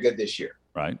be very good this year.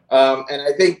 Right. And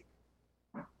I think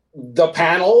the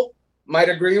panel might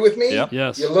agree with me. Yep.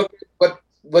 Yes. You look at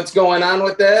what's going on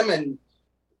with them and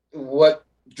what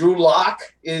Drew Lock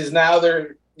is now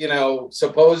their,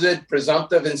 supposed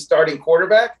presumptive and starting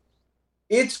quarterback.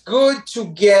 It's good to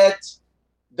get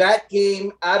that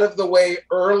game out of the way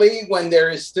early when there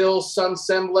is still some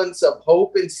semblance of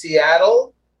hope in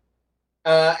Seattle,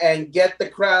 and get the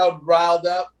crowd riled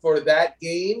up for that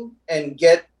game and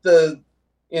get the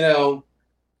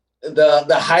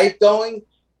hype going.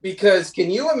 Because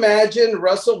can you imagine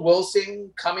Russell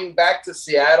Wilson coming back to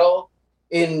Seattle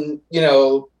in,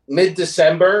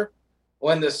 mid-December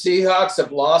when the Seahawks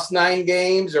have lost 9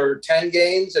 games or 10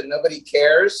 games and nobody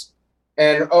cares?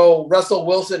 And, Russell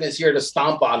Wilson is here to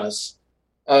stomp on us.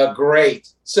 Great.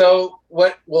 So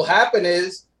what will happen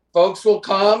is folks will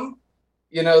come,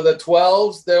 the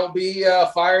 12s, they'll be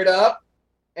fired up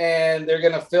and they're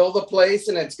going to fill the place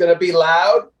and it's going to be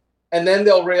loud. And then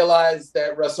they'll realize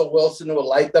that Russell Wilson will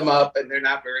light them up, and they're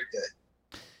not very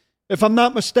good. If I'm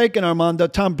not mistaken, Armando,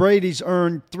 Tom Brady's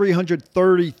earned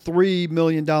 $333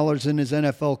 million in his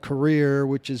NFL career,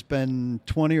 which has been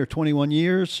 20 or 21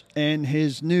 years. And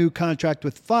his new contract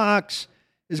with Fox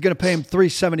is going to pay him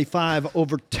 $375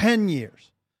 over 10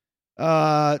 years.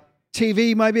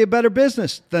 TV might be a better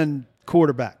business than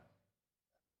quarterback.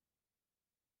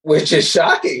 Which is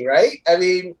shocking, right? I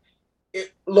mean,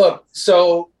 look,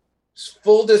 so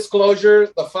full disclosure,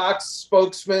 the Fox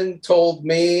spokesman told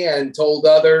me and told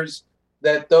others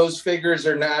that those figures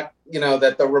are not,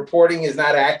 that the reporting is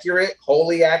not accurate,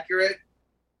 wholly accurate,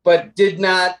 but did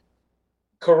not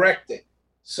correct it.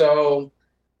 So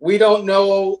we don't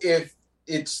know if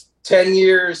it's 10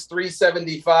 years,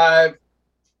 375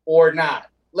 or not.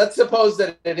 Let's suppose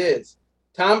that it is.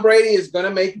 Tom Brady is going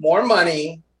to make more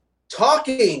money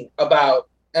talking about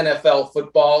NFL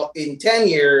football in 10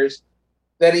 years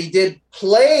than he did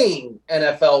playing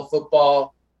NFL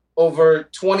football over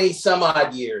 20 some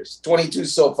odd years, 22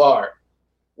 so far,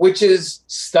 which is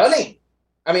stunning.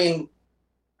 I mean,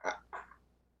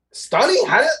 stunning.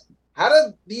 How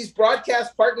do these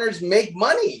broadcast partners make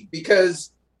money?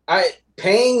 Because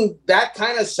paying that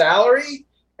kind of salary,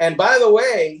 and by the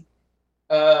way,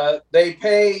 they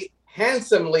pay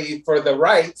handsomely for the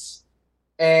rights.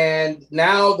 And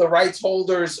now the rights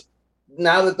holders,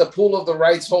 now that the pool of the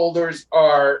rights holders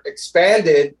are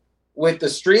expanded with the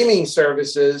streaming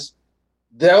services,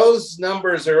 those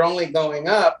numbers are only going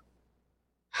up.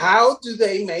 How do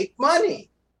they make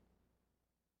money?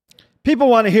 People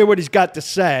want to hear what he's got to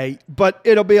say, but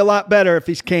it'll be a lot better if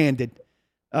he's candid.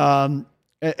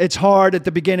 It's hard at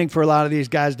the beginning for a lot of these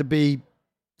guys to be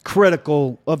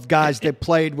critical of guys they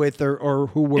played with or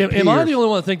who were peers. Am I the only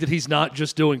one to think that he's not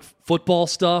just doing football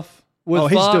stuff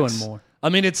with Fox? He's doing more. I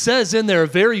mean, it says in there,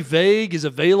 very vague, is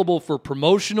available for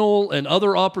promotional and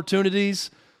other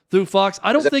opportunities through Fox.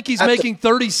 I don't think he's making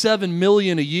 $37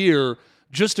 million a year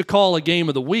just to call a game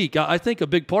of the week. I think a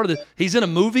big part of this, he's in a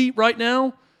movie right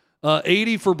now,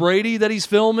 80 for Brady, that he's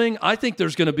filming. I think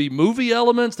there's going to be movie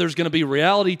elements. There's going to be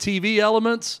reality TV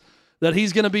elements that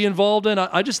he's going to be involved in.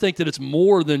 I just think that it's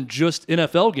more than just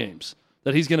NFL games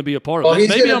that he's going to be a part of.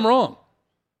 Maybe I'm wrong.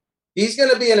 He's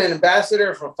going to be an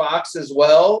ambassador for Fox as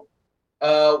well,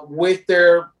 with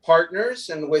their partners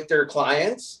and with their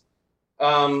clients.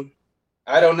 I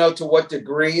don't know to what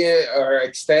degree or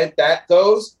extent that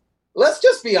goes. Let's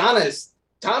just be honest.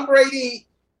 Tom Brady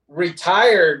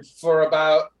retired for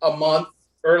about a month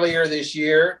earlier this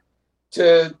year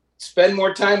to spend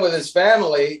more time with his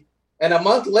family. And a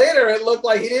month later, it looked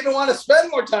like he didn't want to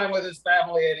spend more time with his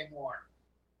family anymore.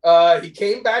 He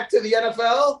came back to the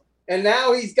NFL, and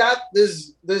now he's got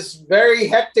this very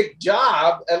hectic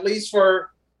job, at least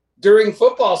for during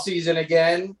football season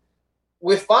again,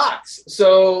 with Fox.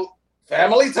 So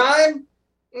family time,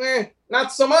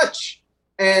 not so much.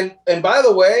 And by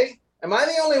the way, am I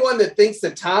the only one that thinks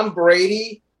that Tom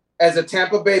Brady as a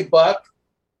Tampa Bay Buck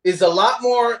is a lot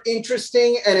more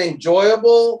interesting and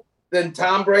enjoyable than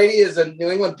Tom Brady is a New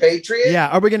England Patriot? Yeah.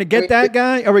 Are we going to get that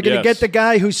guy? Are we going to get the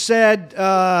guy who said,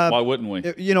 why wouldn't we?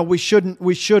 We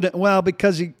shouldn't. Well,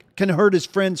 because he can hurt his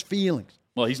friends' feelings.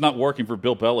 Well, he's not working for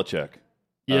Bill Belichick.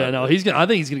 Yeah, I think he's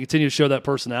going to continue to show that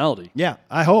personality. Yeah,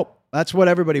 I hope. That's what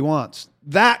everybody wants.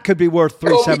 That could be worth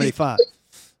 $375.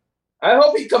 I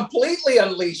hope he completely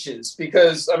unleashes,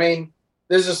 because, I mean,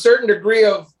 there's a certain degree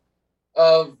of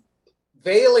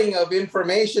veiling of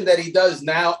information that he does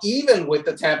now, even with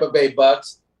the Tampa Bay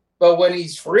Bucks. But when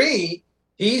he's free,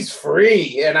 he's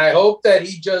free. And I hope that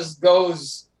he just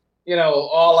goes,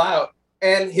 all out.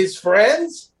 And his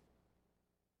friends,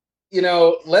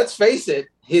 let's face it,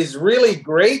 his really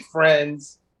great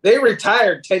friends, they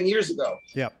retired 10 years ago.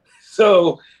 Yep.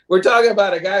 So we're talking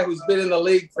about a guy who's been in the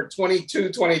league for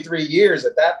 22, 23 years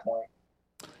at that point.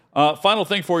 Final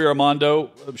thing for you,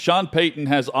 Armando. Sean Payton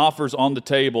has offers on the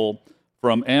table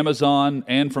from Amazon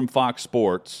and from Fox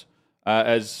Sports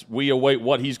as we await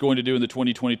what he's going to do in the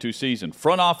 2022 season.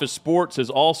 Front Office Sports has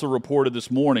also reported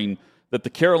this morning that the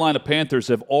Carolina Panthers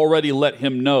have already let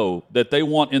him know that they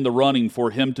want in the running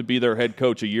for him to be their head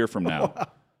coach a year from now.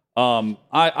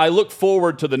 I look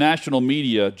forward to the national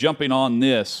media jumping on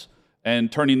this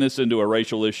and turning this into a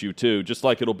racial issue too, just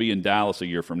like it'll be in Dallas a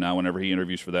year from now whenever he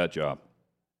interviews for that job.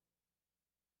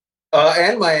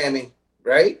 And Miami,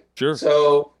 right? Sure.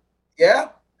 So, yeah,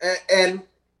 and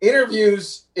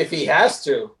interviews if he has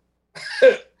to.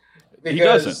 He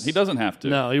doesn't. He doesn't have to.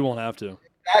 No, he won't have to.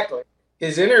 Exactly.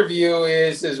 His interview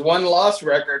is his one-loss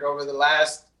record over the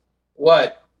last,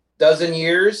 dozen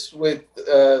years with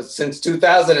since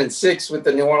 2006 with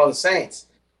the New Orleans Saints.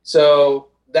 So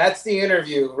that's the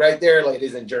interview right there,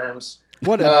 ladies and germs.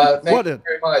 Thank you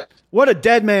very much. What a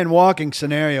dead man walking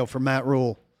scenario for Matt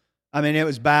Rule. I mean, it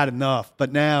was bad enough,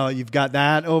 but now you've got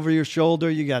that over your shoulder.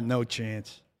 You got no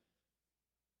chance.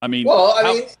 I mean,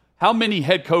 How many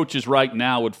head coaches right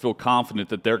now would feel confident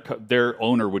that their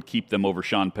owner would keep them over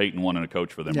Sean Payton wanting a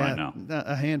coach for them right now?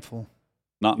 A handful.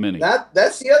 Not many.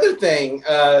 That's the other thing.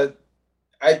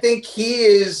 I think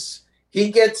he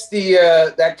gets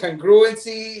the that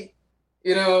congruency,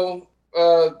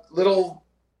 little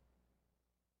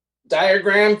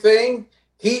diagram thing.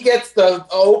 He gets the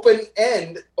open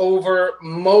end over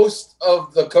most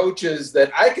of the coaches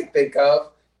that I could think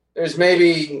of. There's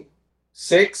maybe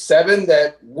 6, 7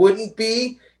 that wouldn't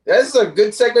be. That's a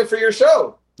good segment for your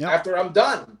show. Yep. After I'm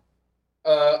done.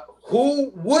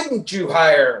 Who wouldn't you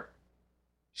hire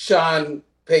Sean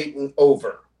Payton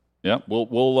over? Yeah,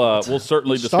 we'll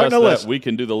certainly discuss that. List. We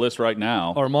can do the list right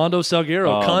now. Armando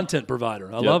Salguero, content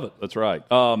provider. I love it. That's right.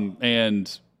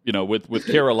 And with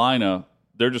Carolina,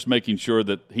 they're just making sure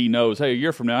that he knows, hey, a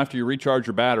year from now, after you recharge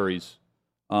your batteries,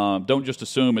 don't just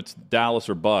assume it's Dallas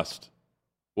or bust.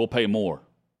 We'll pay more.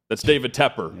 That's David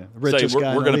Tepper. Say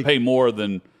we're going to pay more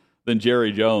than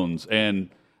Jerry Jones. And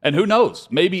who knows?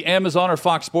 Maybe Amazon or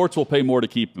Fox Sports will pay more to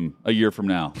keep him a year from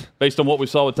now, based on what we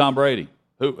saw with Tom Brady.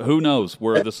 Who knows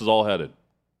where this is all headed?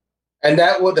 And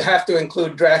that would have to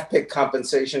include draft pick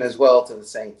compensation as well to the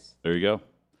Saints. There you go.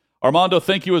 Armando,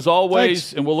 thank you as always,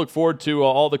 Thanks. and we'll look forward to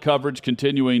all the coverage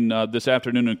continuing this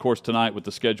afternoon and, of course, tonight with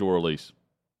the schedule release.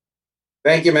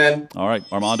 Thank you, man. All right,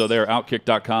 Armando there,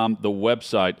 Outkick.com, the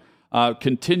website.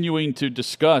 Continuing to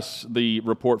discuss the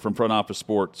report from Front Office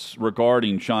Sports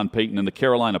regarding Sean Payton and the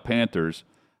Carolina Panthers.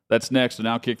 That's next on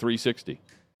Outkick 360.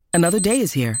 Another day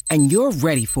is here, and you're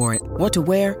ready for it. What to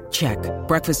wear? Check.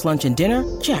 Breakfast, lunch, and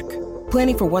dinner? Check.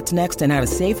 Planning for what's next and how to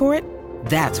save for it?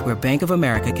 That's where Bank of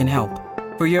America can help.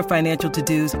 For your financial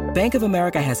to-dos, Bank of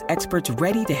America has experts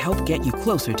ready to help get you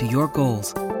closer to your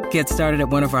goals. Get started at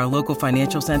one of our local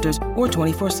financial centers or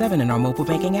 24/7 in our mobile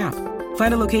banking app.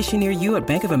 Find a location near you at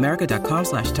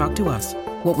bankofamerica.com/talktous.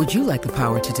 What would you like the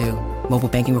power to do? Mobile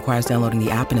banking requires downloading the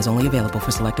app and is only available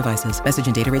for select devices. Message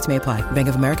and data rates may apply. Bank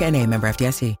of America NA, member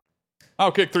FDIC.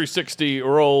 Outkick 360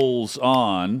 rolls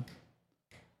on.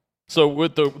 So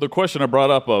with the question I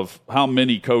brought up of how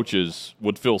many coaches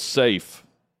would feel safe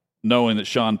knowing that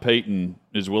Sean Payton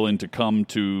is willing to come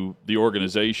to the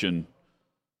organization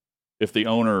if the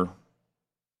owner,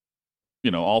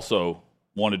 also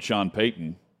wanted Sean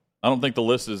Payton, I don't think the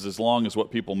list is as long as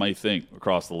what people may think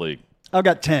across the league. I've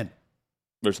got 10.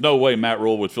 There's no way Matt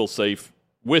Rule would feel safe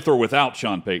with or without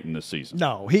Sean Payton this season.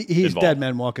 No, he's involved. Dead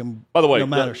man walking. By the way, no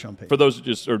matter Sean Payton. For those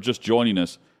who are just joining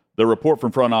us, the report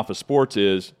from Front Office Sports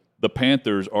is the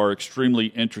Panthers are extremely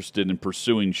interested in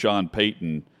pursuing Sean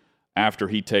Payton after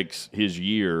he takes his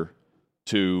year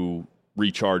to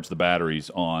recharge the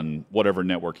batteries on whatever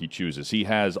network he chooses. He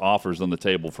has offers on the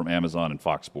table from Amazon and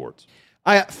Fox Sports.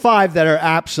 I got 5 that are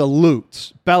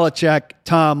absolutes: Belichick,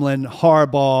 Tomlin,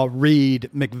 Harbaugh,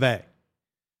 Reed, McVay.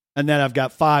 And then I've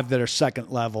got 5 that are second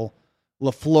level: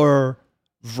 LaFleur,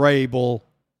 Vrabel,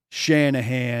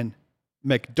 Shanahan,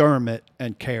 McDermott,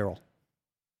 and Carroll.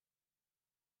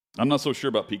 I'm not so sure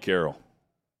about Pete Carroll.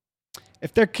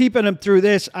 If they're keeping him through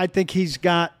this, I think he's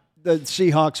got the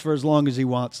Seahawks for as long as he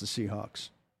wants the Seahawks.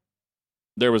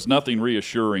 There was nothing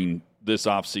reassuring this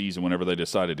offseason whenever they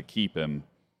decided to keep him,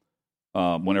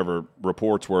 whenever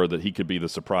reports were that he could be the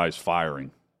surprise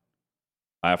firing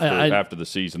after the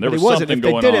season. There was something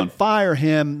going on. If they didn't fire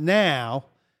him now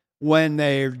when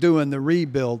they're doing the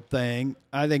rebuild thing,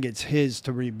 I think it's his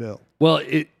to rebuild. Well,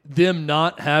 them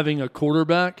not having a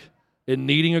quarterback and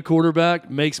needing a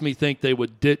quarterback makes me think they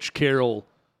would ditch Carroll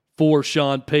for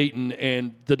Sean Payton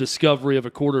and the discovery of a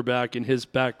quarterback in his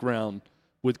background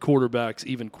with quarterbacks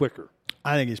even quicker.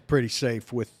 I think he's pretty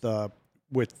safe with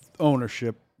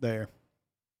ownership there.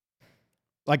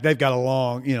 Like they've got a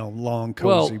long,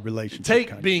 cozy relationship.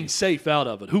 Take being safe out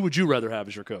of it. Who would you rather have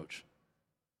as your coach?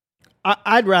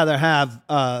 I'd rather have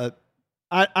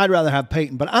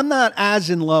Payton, but I'm not as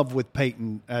in love with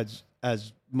Payton as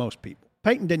most people.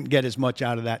 Payton didn't get as much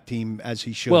out of that team as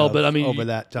he should have over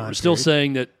that time. We're still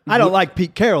saying that I don't like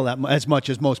Pete Carroll as much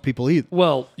as most people either.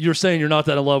 Well, you're saying you're not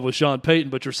that in love with Sean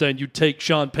Payton, but you're saying you'd take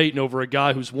Sean Payton over a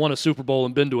guy who's won a Super Bowl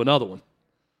and been to another one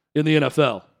in the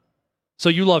NFL. So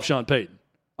you love Sean Payton.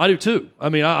 I do too. I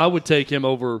mean, I would take him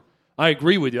over. I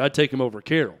agree with you. I'd take him over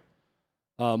Carroll.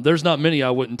 There's not many I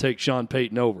wouldn't take Sean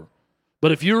Payton over.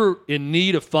 But if you're in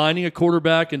need of finding a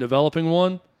quarterback and developing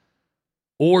one,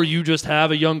 or you just have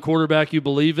a young quarterback you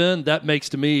believe in, that makes,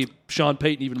 to me, Sean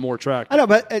Payton even more attractive. I know,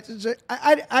 but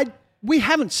we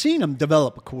haven't seen him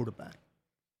develop a quarterback.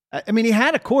 I mean, he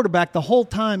had a quarterback the whole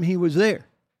time he was there.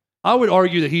 I would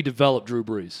argue that he developed Drew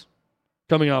Brees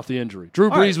coming off the injury.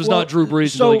 Drew Brees was not Drew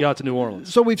Brees until he got to New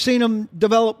Orleans. So we've seen him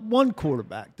develop one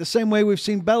quarterback, the same way we've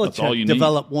seen Belichick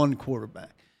develop one quarterback.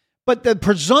 But the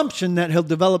presumption that he'll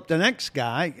develop the next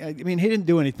guy, I mean, he didn't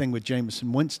do anything with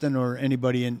Jameson Winston or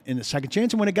anybody in the second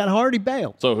chance. And when it got hard, he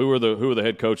bailed. So who are the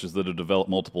head coaches that have developed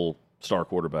multiple star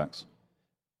quarterbacks?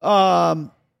 I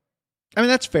mean,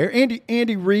 that's fair.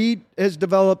 Andy Reid has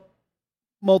developed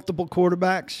multiple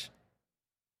quarterbacks.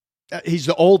 He's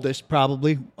the oldest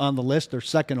probably on the list, or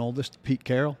second oldest, Pete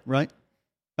Carroll, right?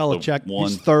 Belichick,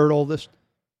 he's third oldest.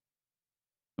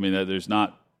 I mean, there's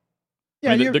not.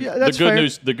 Yeah, I mean, that's the good fair.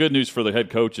 news. The good news for the head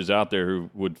coaches out there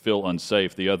who would feel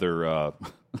unsafe. The other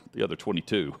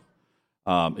 22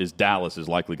 is Dallas is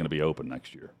likely going to be open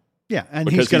next year. Yeah, and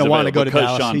because he's going to want to go to because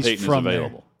Dallas. Sean He's Payton from is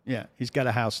available. there. Yeah, he's got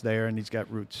a house there and he's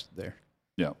got roots there.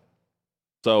 Yeah.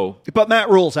 So, but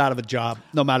Matt Rule's out of a job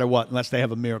no matter what, unless they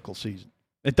have a miracle season.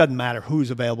 It doesn't matter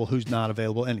who's available, who's not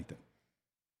available, anything.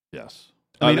 Yes.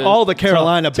 I mean, all the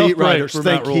Carolina tough beat writers break for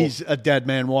think Matt Rule. he's a dead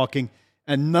man walking,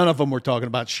 and none of them were talking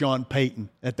about Sean Payton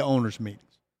at the owners' meetings.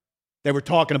 They were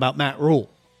talking about Matt Rule.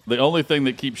 The only thing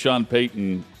that keeps Sean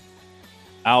Payton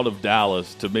out of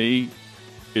Dallas, to me,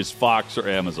 is Fox or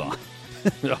Amazon.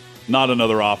 Not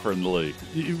another offer in the league.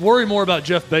 You worry more about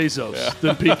Jeff Bezos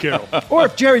than Pete Carroll. Or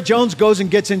if Jerry Jones goes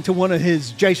and gets into one of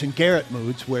his Jason Garrett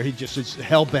moods where he just is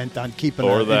hell-bent on keeping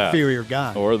an inferior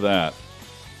guy. Or that.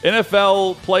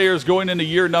 NFL players going into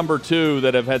year number 2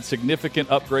 that have had significant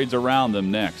upgrades around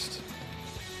them next.